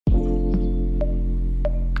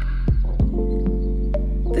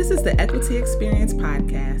is the Equity Experience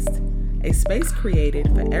Podcast, a space created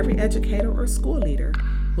for every educator or school leader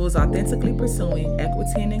who is authentically pursuing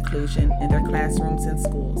equity and inclusion in their classrooms and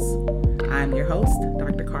schools. I'm your host,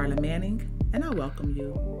 Dr. Carla Manning, and I welcome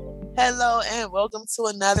you. Hello, and welcome to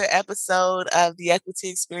another episode of the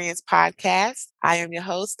Equity Experience Podcast. I am your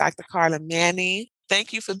host, Dr. Carla Manning.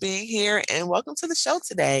 Thank you for being here, and welcome to the show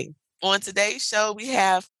today. On today's show, we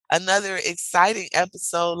have another exciting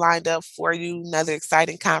episode lined up for you, another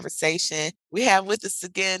exciting conversation. We have with us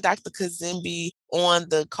again Dr. Kazembe on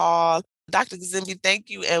the call. Dr. Kazembe, thank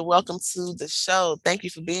you and welcome to the show. Thank you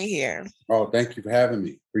for being here. Oh, thank you for having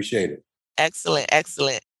me. Appreciate it. Excellent,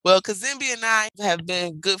 excellent. Well, Kazembe and I have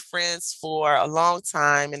been good friends for a long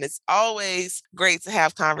time, and it's always great to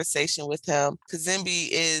have conversation with him. Kazembe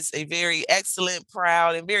is a very excellent,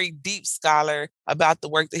 proud, and very deep scholar about the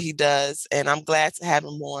work that he does, and I'm glad to have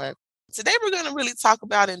him on. Today, we're going to really talk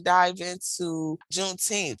about and dive into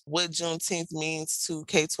Juneteenth, what Juneteenth means to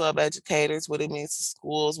K-12 educators, what it means to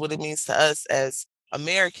schools, what it means to us as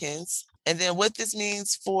Americans, and then what this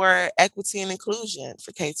means for equity and inclusion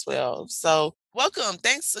for K-12. So welcome.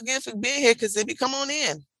 Thanks again for being here, Kazembe. Come on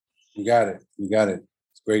in. You got it.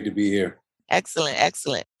 It's great to be here. Excellent,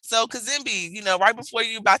 excellent. So Kazembe, right before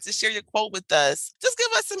you're about to share your quote with us, just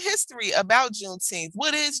give us some history about Juneteenth.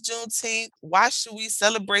 What is Juneteenth? Why should we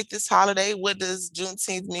celebrate this holiday? What does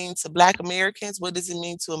Juneteenth mean to Black Americans? What does it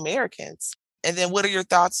mean to Americans? And then what are your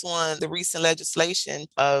thoughts on the recent legislation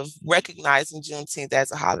of recognizing Juneteenth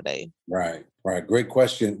as a holiday? Right. Great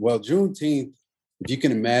question. Well, Juneteenth, if you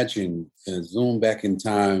can imagine, zoom back in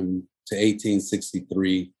time to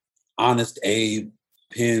 1863, Honest Abe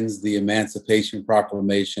pens the Emancipation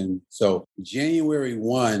Proclamation. So January 1,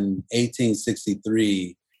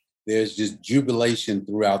 1863, there's just jubilation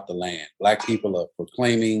throughout the land. Black people are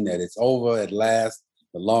proclaiming that it's over at last.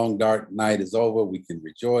 The long, dark night is over. We can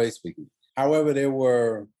rejoice. However, there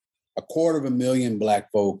were 250,000 Black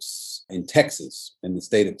folks in Texas, in the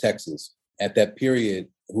state of Texas, at that period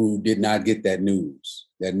who did not get that news.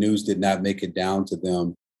 That news did not make it down to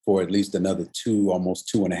them for at least another almost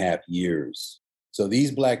 2.5 years. So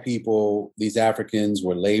these Black people, these Africans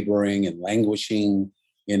were laboring and languishing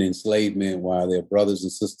in enslavement while their brothers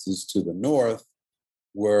and sisters to the north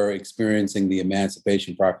were experiencing the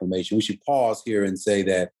Emancipation Proclamation. We should pause here and say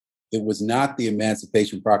that it was not the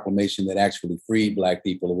Emancipation Proclamation that actually freed Black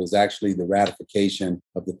people. It was actually the ratification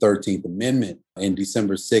of the 13th Amendment in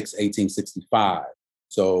December 6, 1865.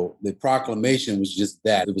 So the proclamation was just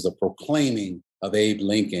that. It was a proclaiming of Abe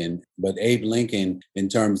Lincoln. But Abe Lincoln, in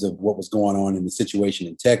terms of what was going on in the situation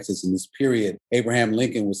in Texas in this period, Abraham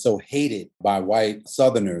Lincoln was so hated by white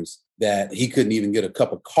Southerners that he couldn't even get a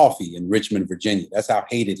cup of coffee in Richmond, Virginia. That's how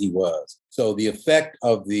hated he was. So the effect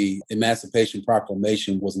of the Emancipation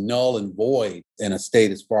Proclamation was null and void in a state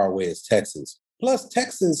as far away as Texas. Plus,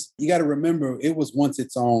 Texas, you got to remember, it was once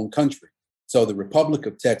its own country. So the Republic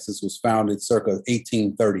of Texas was founded circa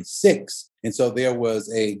 1836. And so there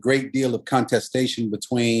was a great deal of contestation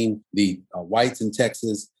between the whites in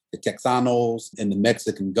Texas, the Texanos, and the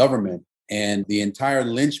Mexican government. And the entire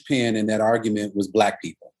linchpin in that argument was Black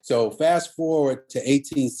people. So fast forward to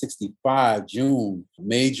 1865, June,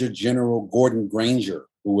 Major General Gordon Granger,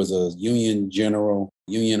 who was a Union general,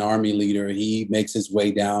 Union Army leader, he makes his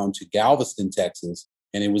way down to Galveston, Texas.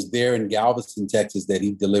 And it was there in Galveston, Texas, that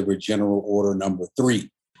he delivered General Order Number 3.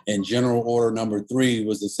 And General Order Number 3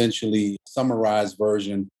 was essentially a summarized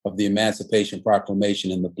version of the Emancipation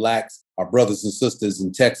Proclamation. And the Blacks, our brothers and sisters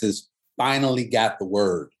in Texas, finally got the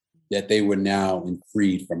word that they were now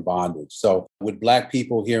freed from bondage. So with Black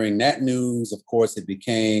people hearing that news, of course, it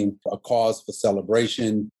became a cause for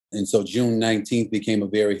celebration. And so June 19th became a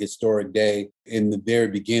very historic day. In the very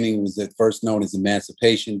beginning, was at first known as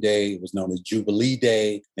Emancipation Day. It was known as Jubilee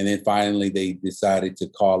Day. And then finally, they decided to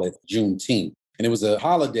call it Juneteenth. And it was a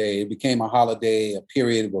holiday. It became a holiday, a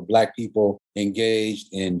period where Black people engaged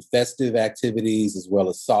in festive activities as well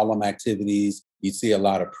as solemn activities. You see a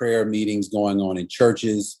lot of prayer meetings going on in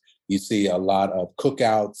churches. You see a lot of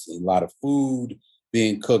cookouts, a lot of food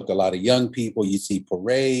being cooked, a lot of young people. You see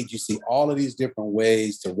parades. You see all of these different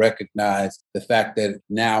ways to recognize the fact that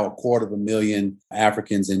now 250,000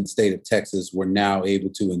 Africans in the state of Texas were now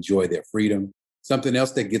able to enjoy their freedom. Something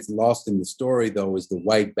else that gets lost in the story, though, is the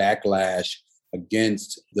white backlash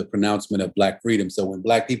against the pronouncement of Black freedom. So when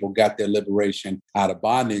Black people got their liberation out of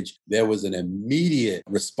bondage, there was an immediate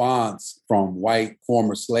response from white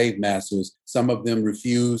former slave masters. Some of them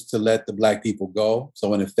refused to let the Black people go.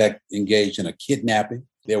 So in effect, engaged in a kidnapping.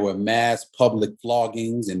 There were mass public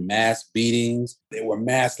floggings and mass beatings. There were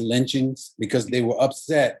mass lynchings because they were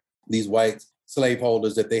upset, these white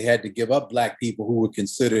slaveholders that they had to give up Black people who were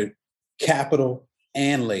considered capital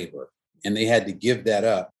and labor, and they had to give that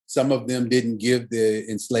up. Some of them didn't give the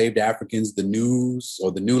enslaved Africans the news,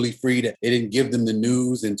 or the newly freed. They didn't give them the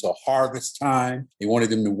news until harvest time. They wanted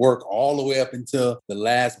them to work all the way up until the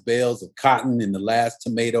last bales of cotton and the last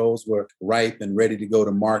tomatoes were ripe and ready to go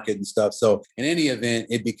to market and stuff. So in any event,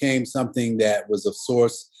 it became something that was a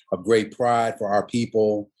source of great pride for our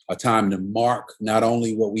people, a time to mark not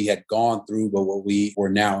only what we had gone through, but what we were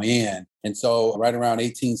now in. And so right around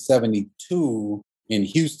 1872, in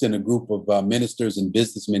Houston, a group of ministers and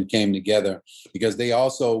businessmen came together because they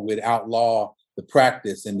also would outlaw the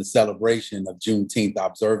practice and the celebration of Juneteenth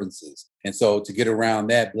observances. And so to get around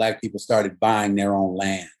that, Black people started buying their own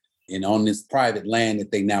land. And on this private land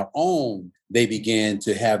that they now own, they began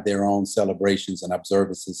to have their own celebrations and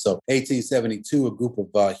observances. So 1872, a group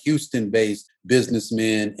of Houston-based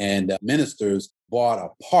businessmen and ministers bought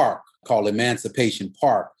a park called Emancipation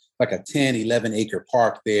Park, like a 10, 11 acre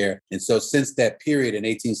park there. And so since that period in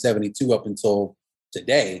 1872 up until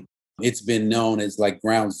today, it's been known as like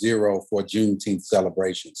ground zero for Juneteenth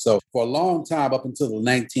celebration. So for a long time, up until the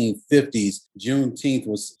 1950s, Juneteenth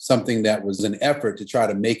was something that was an effort to try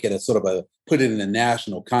to make it a sort of put it in the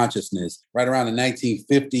national consciousness. Right around the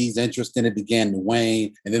 1950s, interest in it began to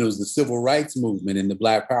wane. And then it was the civil rights movement and the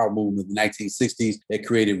Black Power movement in the 1960s that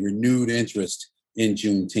created renewed interest in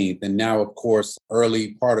Juneteenth. And now, of course,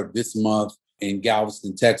 early part of this month in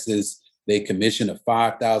Galveston, Texas, they commissioned a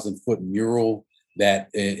 5,000-foot mural that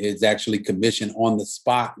is actually commissioned on the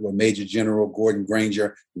spot where Major General Gordon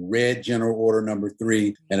Granger read General Order Number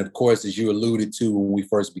 3. And of course, as you alluded to when we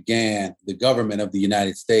first began, the government of the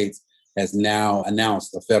United States has now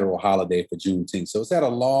announced a federal holiday for Juneteenth. So it's had a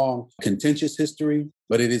long, contentious history,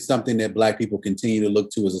 but it is something that Black people continue to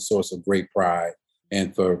look to as a source of great pride,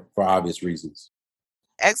 and for obvious reasons.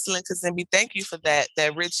 Excellent, Kazembe. Thank you for that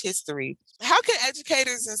rich history. How can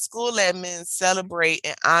educators and school admins celebrate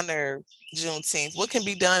and honor Juneteenth? What can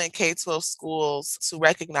be done in K-12 schools to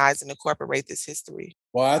recognize and incorporate this history?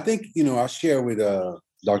 Well, I think, I'll share with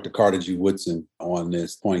Dr. Carter G. Woodson on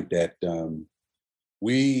this point that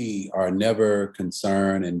we are never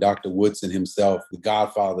concerned, and Dr. Woodson himself, the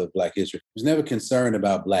godfather of Black history, was never concerned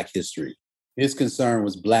about Black history. His concern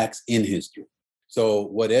was Blacks in history. So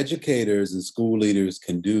what educators and school leaders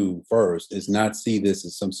can do first is not see this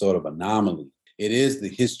as some sort of anomaly. It is the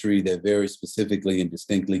history that very specifically and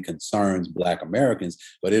distinctly concerns Black Americans,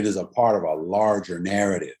 but it is a part of a larger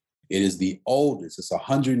narrative. It is the oldest. It's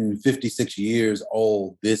 156 years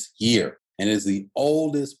old this year, and is the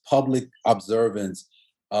oldest public observance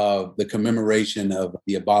of the commemoration of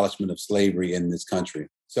the abolishment of slavery in this country.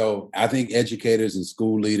 So I think educators and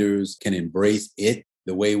school leaders can embrace it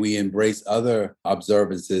the way we embrace other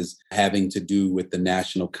observances having to do with the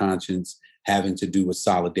national conscience, having to do with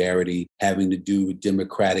solidarity, having to do with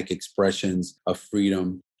democratic expressions of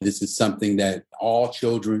freedom. This is something that all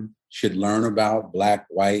children should learn about, Black,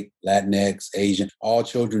 white, Latinx, Asian. All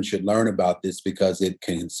children should learn about this because it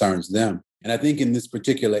concerns them. And I think in this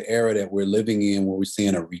particular era that we're living in, where we're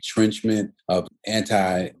seeing a retrenchment of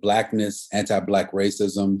anti-Blackness, anti-Black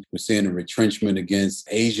racism, we're seeing a retrenchment against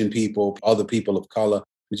Asian people, other people of color.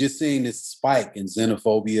 We're just seeing this spike in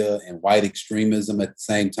xenophobia and white extremism at the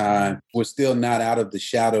same time. We're still not out of the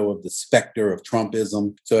shadow of the specter of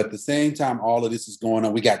Trumpism. So at the same time, all of this is going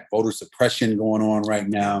on. We got voter suppression going on right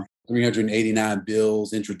now. 389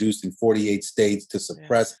 bills introduced in 48 states to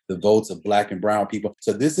suppress the votes of Black and brown people.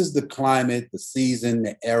 So this is the climate, the season,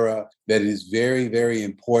 the era that is very, very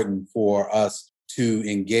important for us to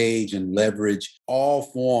engage and leverage all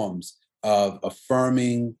forms of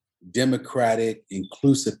affirming democratic,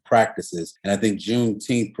 inclusive practices. And I think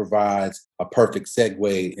Juneteenth provides a perfect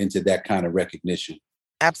segue into that kind of recognition.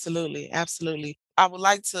 Absolutely. Absolutely. I would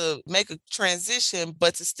like to make a transition,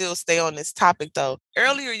 but to still stay on this topic, though.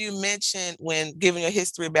 Earlier, you mentioned when giving a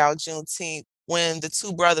history about Juneteenth, when the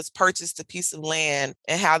two brothers purchased a piece of land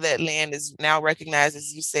and how that land is now recognized,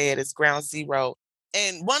 as you said, as ground zero.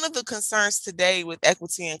 And one of the concerns today with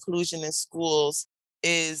equity and inclusion in schools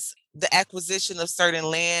is the acquisition of certain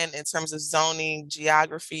land in terms of zoning,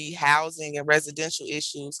 geography, housing, and residential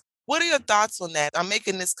issues. What are your thoughts on that? I'm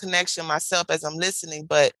making this connection myself as I'm listening,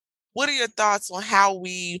 but what are your thoughts on how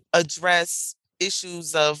we address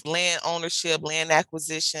issues of land ownership, land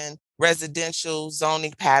acquisition, residential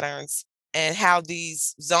zoning patterns, and how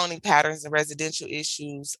these zoning patterns and residential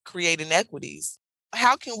issues create inequities?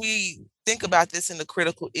 How can we think about this in the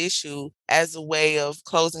critical issue as a way of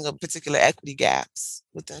closing up particular equity gaps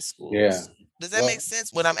within schools? Yeah. Does that make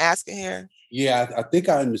sense, what I'm asking here? Yeah, I think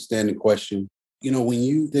I understand the question. When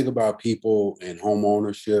you think about people and home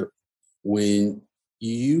ownership, when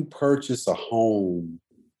you purchase a home,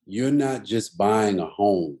 you're not just buying a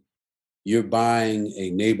home, you're buying a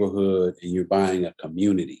neighborhood and you're buying a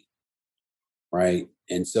community, right?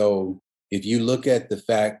 And so if you look at the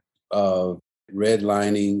fact of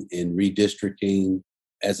redlining and redistricting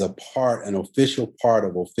as an official part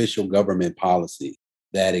of official government policy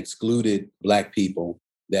that excluded Black people,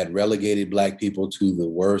 that relegated Black people to the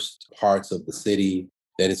worst parts of the city,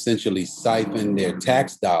 that essentially siphoned their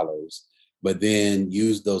tax dollars, but then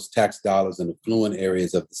used those tax dollars in affluent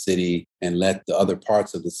areas of the city and let the other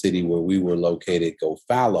parts of the city where we were located go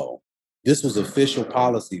fallow. This was official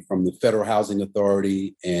policy from the Federal Housing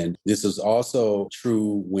Authority. And this is also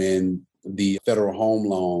true when the federal home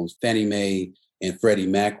loans, Fannie Mae and Freddie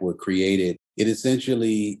Mac, were created. It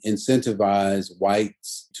essentially incentivized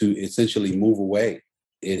whites to essentially move away.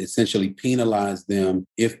 It essentially penalized them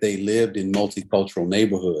if they lived in multicultural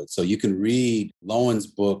neighborhoods. So you can read Lowen's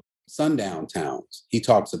book, Sundown Towns. He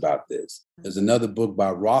talks about this. There's another book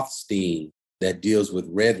by Rothstein that deals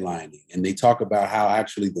with redlining. And they talk about how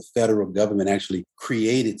actually the federal government actually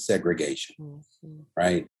created segregation,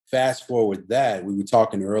 right? Fast forward that, we were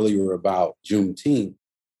talking earlier about Juneteenth.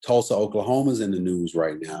 Tulsa, Oklahoma's in the news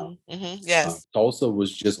right now. Yes. Tulsa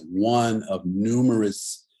was just one of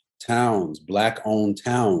numerous towns, Black-owned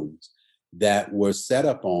towns, that were set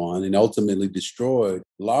up on and ultimately destroyed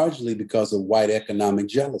largely because of white economic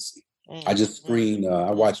jealousy. I just screened,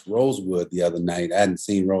 I watched Rosewood the other night. I hadn't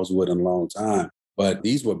seen Rosewood in a long time, but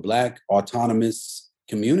these were Black autonomous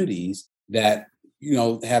communities that,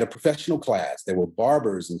 had a professional class. There were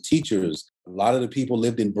barbers and teachers. A lot of the people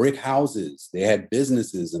lived in brick houses. They had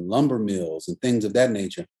businesses and lumber mills and things of that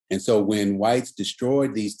nature. And so when whites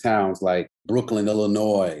destroyed these towns like Brooklyn,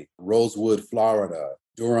 Illinois, Rosewood, Florida,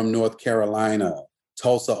 Durham, North Carolina,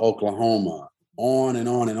 Tulsa, Oklahoma, on and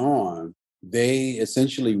on and on, they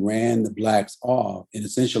essentially ran the Blacks off and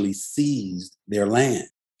essentially seized their land.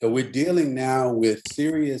 So we're dealing now with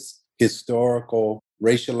serious historical,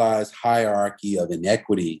 racialized hierarchy of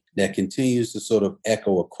inequity that continues to sort of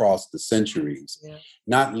echo across the centuries,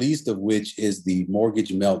 not least of which is the mortgage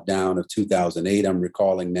meltdown of 2008. I'm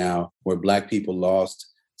recalling now where Black people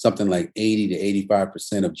lost something like 80 to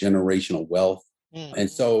 85% of generational wealth. And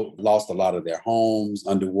so lost a lot of their homes,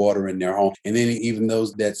 underwater in their home. And then even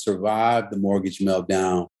those that survived the mortgage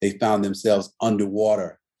meltdown, they found themselves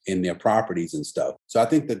underwater in their properties and stuff. So I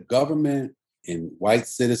think the government and white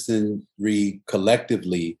citizenry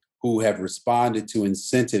collectively who have responded to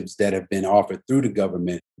incentives that have been offered through the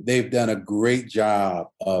government, they've done a great job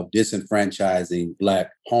of disenfranchising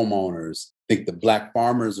Black homeowners. I think the Black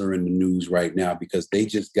farmers are in the news right now because they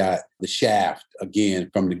just got the shaft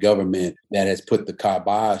again from the government that has put the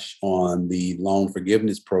kibosh on the loan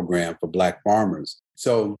forgiveness program for Black farmers.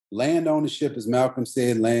 So land ownership, as Malcolm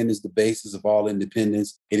said, land is the basis of all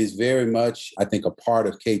independence. It is very much, I think, a part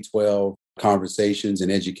of K-12 conversations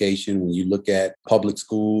and education. When you look at public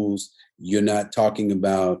schools, you're not talking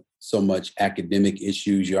about so much academic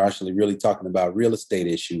issues. You're actually really talking about real estate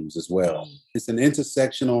issues as well. It's an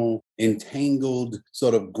intersectional, entangled,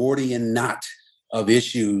 sort of Gordian knot of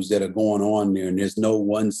issues that are going on there. And there's no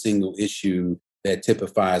one single issue that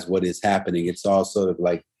typifies what is happening. It's all sort of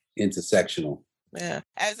like intersectional. Yeah.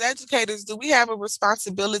 As educators, do we have a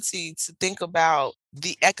responsibility to think about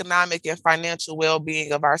the economic and financial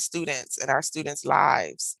well-being of our students and our students'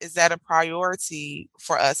 lives? Is that a priority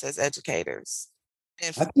for us as educators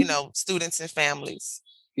and, students and families?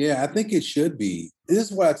 Yeah, I think it should be.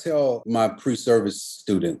 This is what I tell my pre-service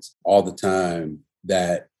students all the time,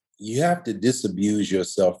 that you have to disabuse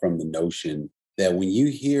yourself from the notion that when you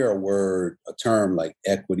hear a term like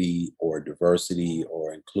equity or diversity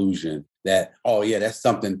or inclusion, that, oh yeah, that's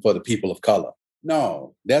something for the people of color.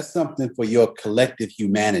 No, that's something for your collective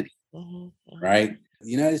humanity, right? The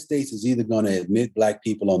United States is either going to admit Black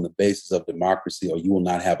people on the basis of democracy or you will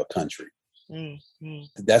not have a country.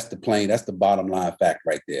 That's the bottom line fact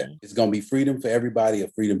right there. It's going to be freedom for everybody or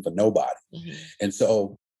freedom for nobody. And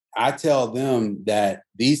so I tell them that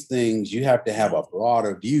these things, you have to have a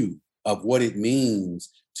broader view of what it means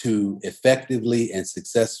to effectively and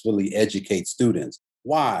successfully educate students.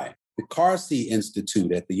 Why? The Carsey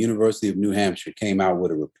Institute at the University of New Hampshire came out with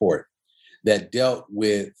a report that dealt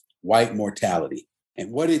with white mortality.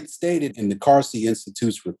 And what it stated in the Carsey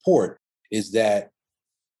Institute's report is that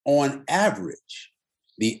on average,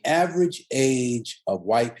 the average age of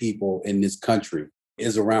white people in this country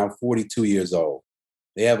is around 42 years old.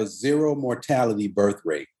 They have a zero mortality birth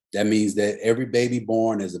rate. That means that every baby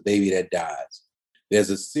born is a baby that dies. There's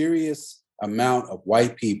a serious amount of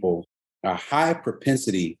white people, a high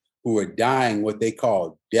propensity, who are dying what they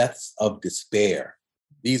call deaths of despair.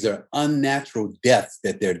 These are unnatural deaths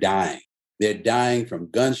that they're dying. They're dying from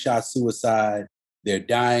gunshot suicide. They're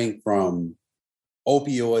dying from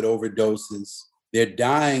opioid overdoses. They're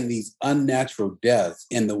dying these unnatural deaths.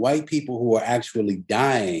 And the white people who are actually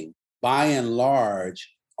dying, by and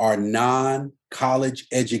large, are non-college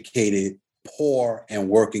educated, poor, and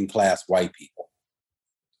working class white people.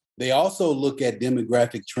 They also look at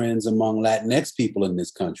demographic trends among Latinx people in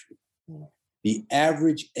this country. The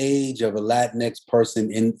average age of a Latinx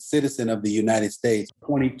person and citizen of the United States,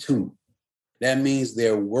 22. That means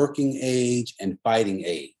they're working age and fighting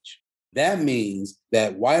age. That means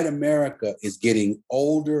that white America is getting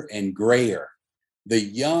older and grayer. The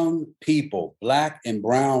young people, Black and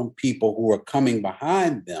brown people who are coming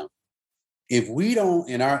behind them, if we don't,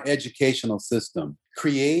 in our educational system,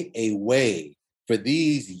 create a way for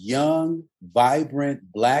these young,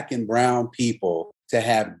 vibrant Black and brown people to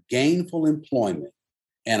have gainful employment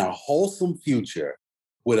and a wholesome future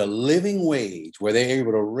with a living wage where they're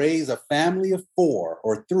able to raise a family of 4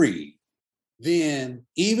 or 3, then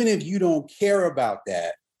even if you don't care about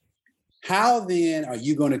that, how then are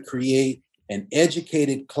you going to create an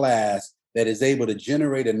educated class that is able to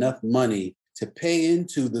generate enough money to pay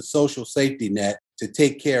into the social safety net to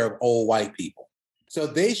take care of old white people? So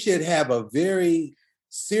they should have a very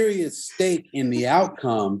serious stake in the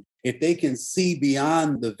outcome if they can see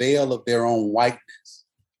beyond the veil of their own whiteness.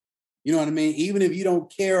 You know what I mean? Even if you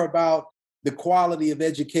don't care about the quality of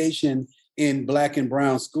education in Black and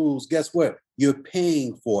brown schools, guess what? You're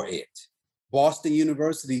paying for it. Boston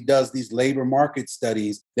University does these labor market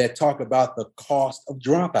studies that talk about the cost of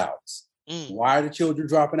dropouts. Why are the children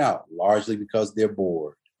dropping out? Largely because they're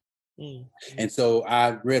bored. And so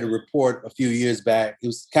I read a report a few years back. It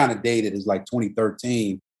was kind of dated. It was like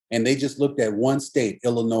 2013. And they just looked at one state,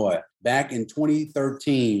 Illinois. Back in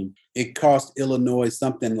 2013, it cost Illinois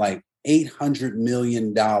something like $800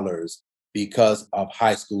 million because of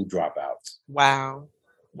high school dropouts. Wow.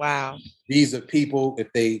 These are people,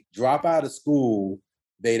 if they drop out of school,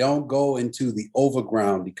 they don't go into the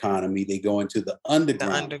overground economy. They go into the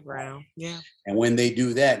underground. The underground, yeah. And when they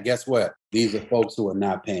do that, guess what? These are folks who are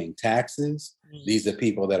not paying taxes. These are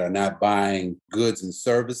people that are not buying goods and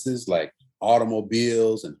services like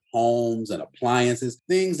automobiles and homes and appliances,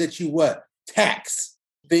 things that you tax,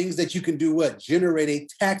 things that you can do generate a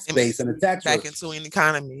tax base and a tax back into an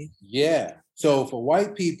economy. Yeah. So for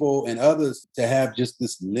white people and others to have just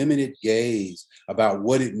this limited gaze about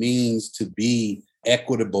what it means to be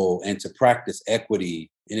equitable and to practice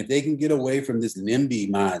equity, and if they can get away from this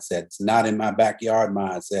NIMBY mindset, it's not in my backyard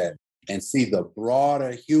mindset, and see the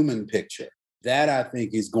broader human picture, that I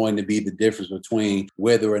think is going to be the difference between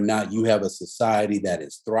whether or not you have a society that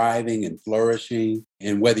is thriving and flourishing,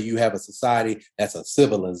 and whether you have a society that's a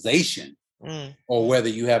civilization, or whether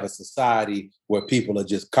you have a society where people are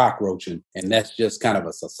just cockroaching, and that's just kind of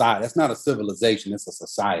a society. That's not a civilization, it's a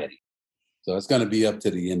society. So it's going to be up to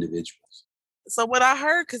the individuals. So what I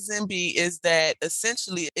heard, Kazembe, is that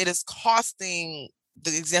essentially it is costing,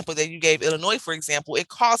 the example that you gave, Illinois, for example, it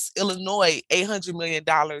costs Illinois $800 million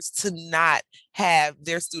to not have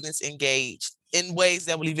their students engaged in ways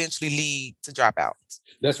that will eventually lead to dropouts.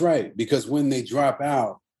 That's right, because when they drop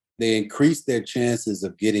out, they increase their chances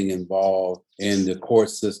of getting involved in the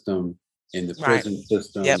court system, in the prison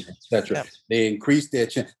system, et cetera. They increase their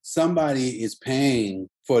chance. Somebody is paying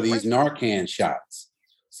for these Narcan shots.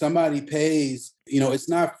 Somebody pays, it's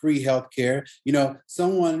not free healthcare.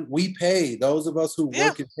 We pay, those of us who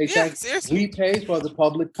work and pay tax, we pay for the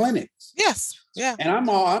public clinics. Yes. Yeah. And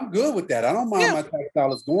I'm good with that. I don't mind my tax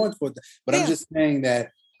dollars going for that. But I'm just saying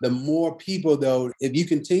that the more people, though, if you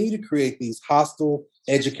continue to create these hostile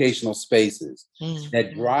educational spaces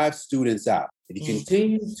that drive students out, if you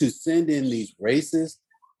continue to send in these racist,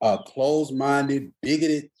 closed-minded,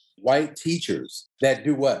 bigoted white teachers that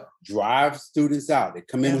do what? Drive students out. They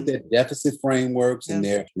come in with their deficit frameworks and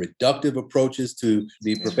their reductive approaches to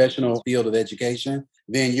the professional field of education,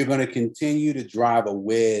 then you're going to continue to drive a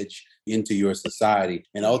wedge into your society.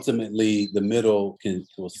 And ultimately, the middle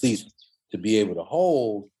will cease to be able to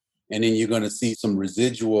hold. And then you're going to see some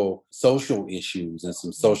residual social issues and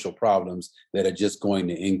some social problems that are just going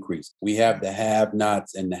to increase. We have the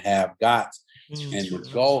have-nots and the have-gots. And the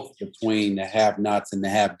gulf between the have-nots and the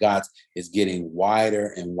have-gots is getting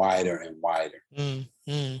wider and wider and wider. And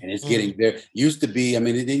it's getting there. It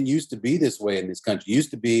didn't used to be this way in this country. It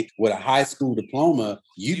used to be with a high school diploma,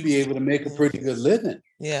 you'd be able to make a pretty good living.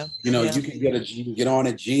 Yeah. You can get on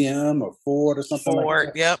at GM or Ford or something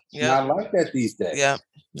like that. Yep. Not like that these days.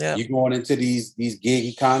 Yeah. You're going into these gig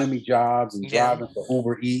economy jobs and driving for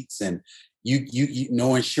Uber Eats and You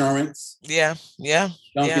no insurance. Yeah.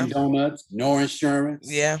 Dunkin' Donuts, no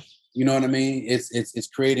insurance. Yeah. You know what I mean? It's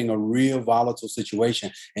creating a real volatile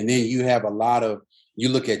situation. And then you have you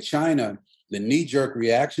look at China, the knee-jerk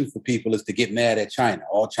reaction for people is to get mad at China.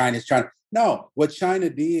 All China's trying. No, what China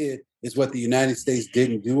did is what the United States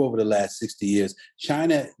didn't do over the last 60 years.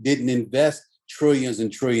 China didn't invest trillions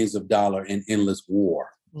and trillions of dollars in endless war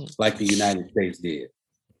like the United States did.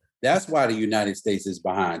 That's why the United States is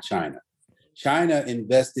behind China. China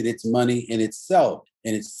invested its money in itself,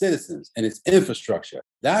 in its citizens, and its infrastructure.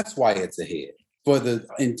 That's why it's ahead. For the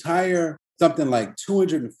entire something like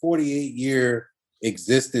 248-year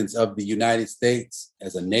existence of the United States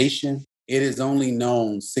as a nation, it has only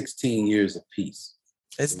known 16 years of peace.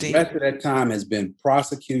 The rest of that time has been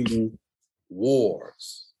prosecuting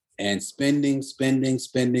wars and spending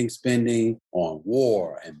on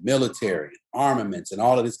war and military armaments and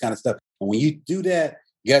all of this kind of stuff. And when you do that,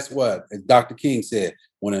 guess what? As Dr. King said,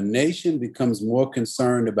 when a nation becomes more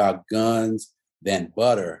concerned about guns than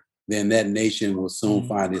butter, then that nation will soon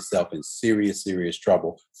find itself in serious, serious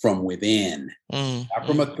trouble from within. Not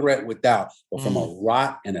from a threat without, but from a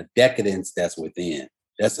rot and a decadence that's within.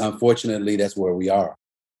 Unfortunately, that's where we are.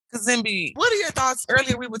 Kazembe, what are your thoughts?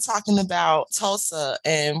 Earlier, we were talking about Tulsa,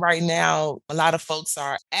 and right now, a lot of folks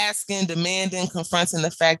are asking, demanding, confronting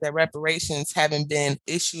the fact that reparations haven't been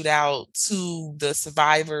issued out to the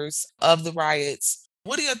survivors of the riots.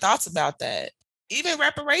 What are your thoughts about that? Even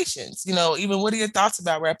reparations, even what are your thoughts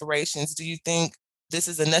about reparations? Do you think this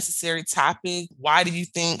is a necessary topic? Why do you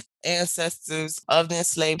think ancestors of the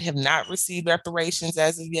enslaved have not received reparations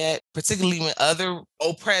as of yet, particularly when other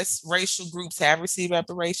oppressed racial groups have received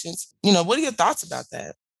reparations? What are your thoughts about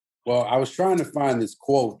that? Well, I was trying to find this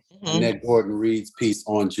quote in Ned Gordon Reed's piece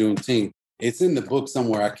on Juneteenth. It's in the book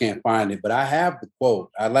somewhere. I can't find it, but I have the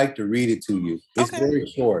quote. I'd like to read it to you. It's very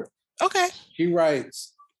short. Okay. She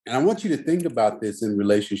writes, and I want you to think about this in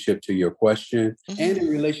relationship to your question and in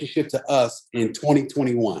relationship to us in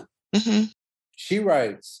 2021. She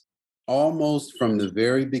writes, almost from the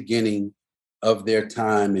very beginning of their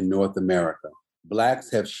time in North America, Blacks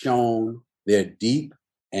have shown their deep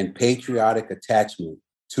and patriotic attachment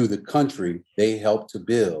to the country they helped to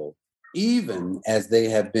build, even as they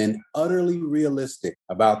have been utterly realistic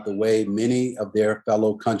about the way many of their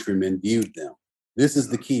fellow countrymen viewed them. This is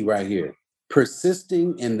the key right here.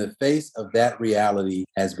 Persisting in the face of that reality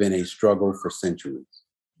has been a struggle for centuries.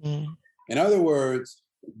 In other words,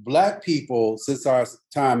 Black people, since our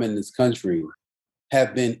time in this country,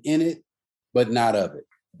 have been in it, but not of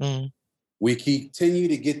it. We continue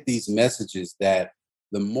to get these messages that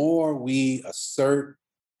the more we assert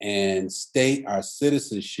and state our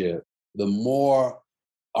citizenship, the more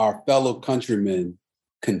our fellow countrymen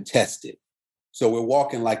contest it. So we're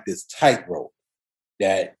walking like this tightrope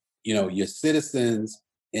that your citizens,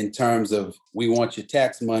 in terms of, we want your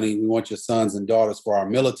tax money, we want your sons and daughters for our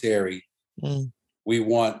military, we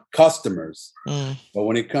want customers. But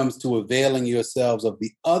when it comes to availing yourselves of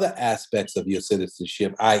the other aspects of your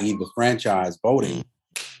citizenship, i.e. the franchise voting,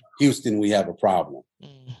 Houston, we have a problem.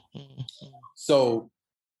 So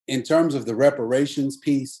in terms of the reparations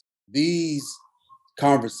piece, these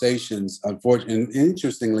conversations, unfortunately, and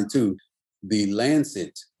interestingly too, the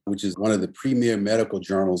Lancet, which is one of the premier medical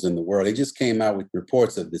journals in the world, they just came out with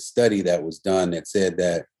reports of this study that was done that said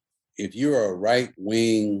that if you're a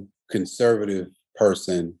right-wing conservative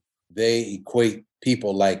person, they equate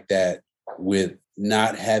people like that with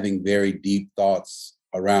not having very deep thoughts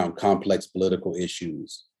around complex political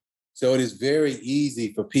issues. So it is very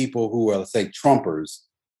easy for people who are, let's say, Trumpers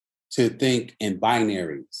to think in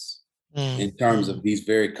binaries in terms of these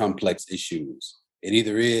very complex issues. It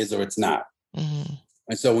either is or it's not.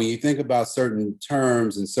 And so when you think about certain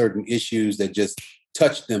terms and certain issues that just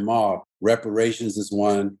touch them off, reparations is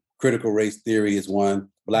one, critical race theory is one,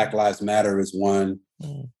 Black Lives Matter is one.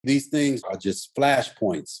 These things are just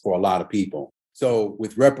flashpoints for a lot of people. So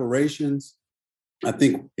with reparations, I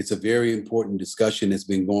think it's a very important discussion that's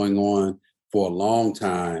been going on for a long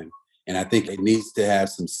time. And I think it needs to have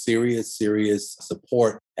some serious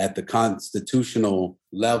support at the constitutional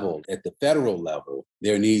level, at the federal level.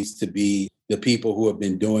 There needs to be the people who have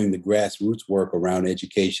been doing the grassroots work around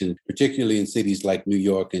education, particularly in cities like New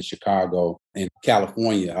York and Chicago and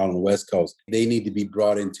California out on the West Coast. They need to be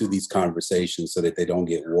brought into these conversations so that they don't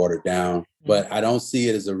get watered down. But I don't see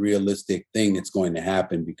it as a realistic thing that's going to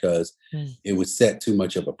happen because it would set too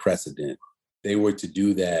much of a precedent. They were to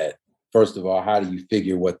do that. First of all, how do you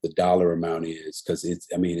figure what the dollar amount is? Because it's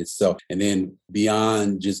so, and then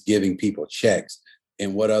beyond just giving people checks,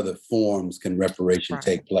 in what other forms can reparation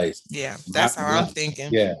take place? Yeah, that's how I'm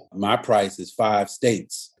thinking. Yeah, my price is 5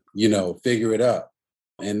 states. figure it up.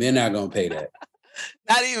 And they're not going to pay that.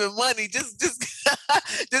 Not even money. Just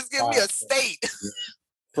give me a state.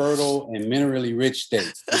 Fertile and minerally rich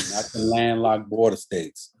states, not the landlocked border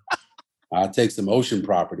states. I'll take some oceanfront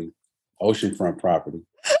property.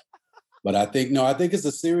 But I think it's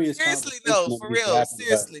a serious. Seriously, no, for real,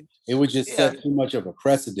 seriously. It would just set too much of a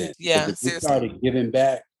precedent. Yeah, if we started giving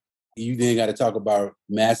back, you then got to talk about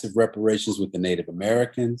massive reparations with the Native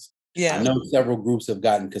Americans. Yeah. I know several groups have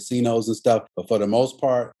gotten casinos and stuff, but for the most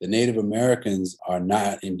part, the Native Americans are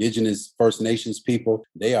not indigenous First Nations people.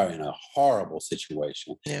 They are in a horrible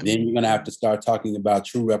situation. Yeah. Then you're going to have to start talking about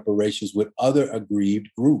true reparations with other aggrieved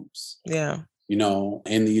groups. Yeah.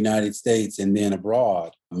 In the United States and then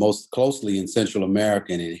abroad, most closely in Central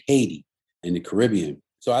America and in Haiti, in the Caribbean.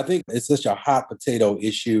 So I think it's such a hot potato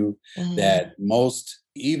issue that most,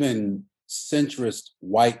 even centrist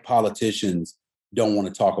white politicians, don't want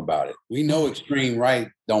to talk about it. We know extreme right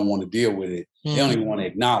don't want to deal with it. They don't even want to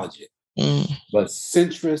acknowledge it. But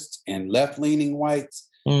centrists and left-leaning whites,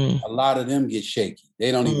 a lot of them get shaky.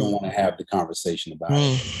 They don't even want to have the conversation about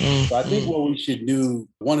it. So I think what we should do,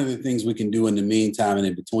 one of the things we can do in the meantime and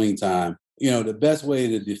in between time, the best way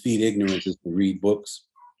to defeat ignorance is to read books.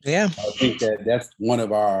 Yeah. I think that's one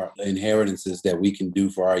of our inheritances that we can do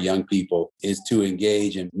for our young people is to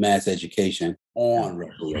engage in mass education on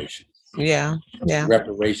reparations. Yeah. Yeah.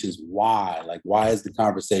 Reparations, why? Like, why is the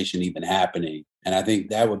conversation even happening? And I think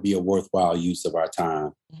that would be a worthwhile use of our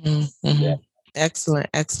time. Yeah. Excellent.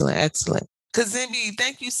 Kazembe,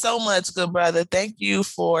 thank you so much, good brother. Thank you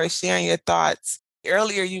for sharing your thoughts.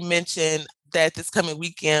 Earlier, you mentioned that this coming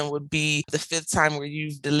weekend would be the 5th time where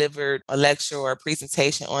you've delivered a lecture or a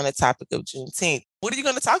presentation on the topic of Juneteenth. What are you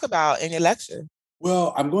going to talk about in your lecture?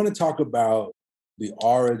 Well, I'm going to talk about the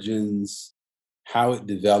origins, how it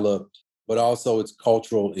developed, but also its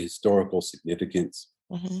cultural and historical significance.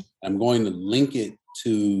 I'm going to link it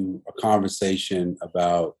to a conversation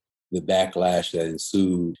about the backlash that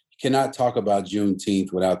ensued. You cannot talk about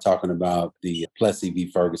Juneteenth without talking about the Plessy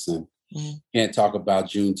v. Ferguson. Can't talk about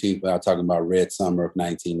Juneteenth without talking about Red Summer of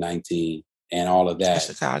 1919 and all of that.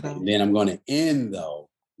 Chicago. And then I'm going to end, though,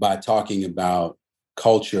 by talking about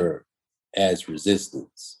culture as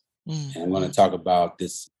resistance. And I'm going to talk about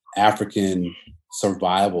this African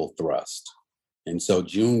survival thrust. And so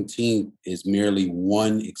Juneteenth is merely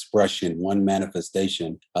one expression, one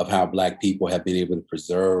manifestation of how Black people have been able to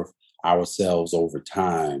preserve ourselves over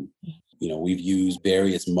time. We've used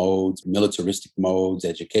various modes, militaristic modes,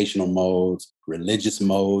 educational modes, religious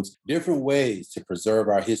modes, different ways to preserve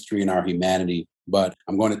our history and our humanity. But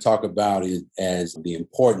I'm going to talk about it as the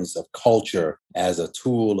importance of culture as a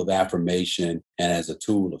tool of affirmation and as a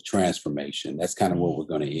tool of transformation. That's kind of what we're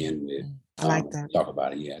going to end with. I like that. Talk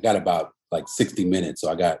about it. Yeah, I got about 60 minutes, so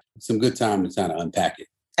I got some good time to kind of unpack it.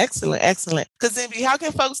 Excellent. Kazembe, how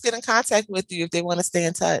can folks get in contact with you if they want to stay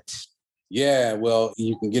in touch? Yeah, well,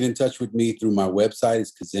 you can get in touch with me through my website.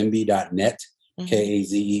 It's kazembe.net,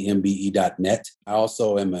 Kazembe.net. I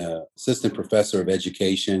also am an assistant professor of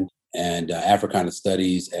education and Africana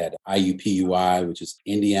Studies at IUPUI, which is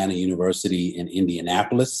Indiana University in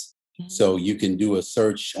Indianapolis. So you can do a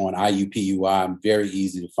search on IUPUI. I'm very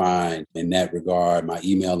easy to find in that regard. My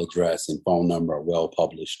email address and phone number are well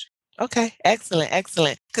published. Okay, excellent.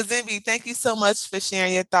 Kazembe, thank you so much for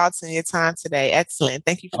sharing your thoughts and your time today. Excellent.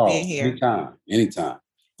 Thank you for being here. Anytime.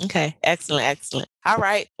 Okay, excellent. All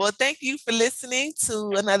right. Well, thank you for listening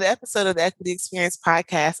to another episode of the Equity Experience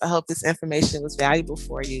Podcast. I hope this information was valuable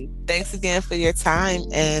for you. Thanks again for your time.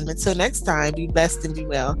 And until next time, be blessed and be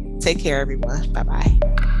well. Take care, everyone.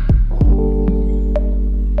 Bye-bye.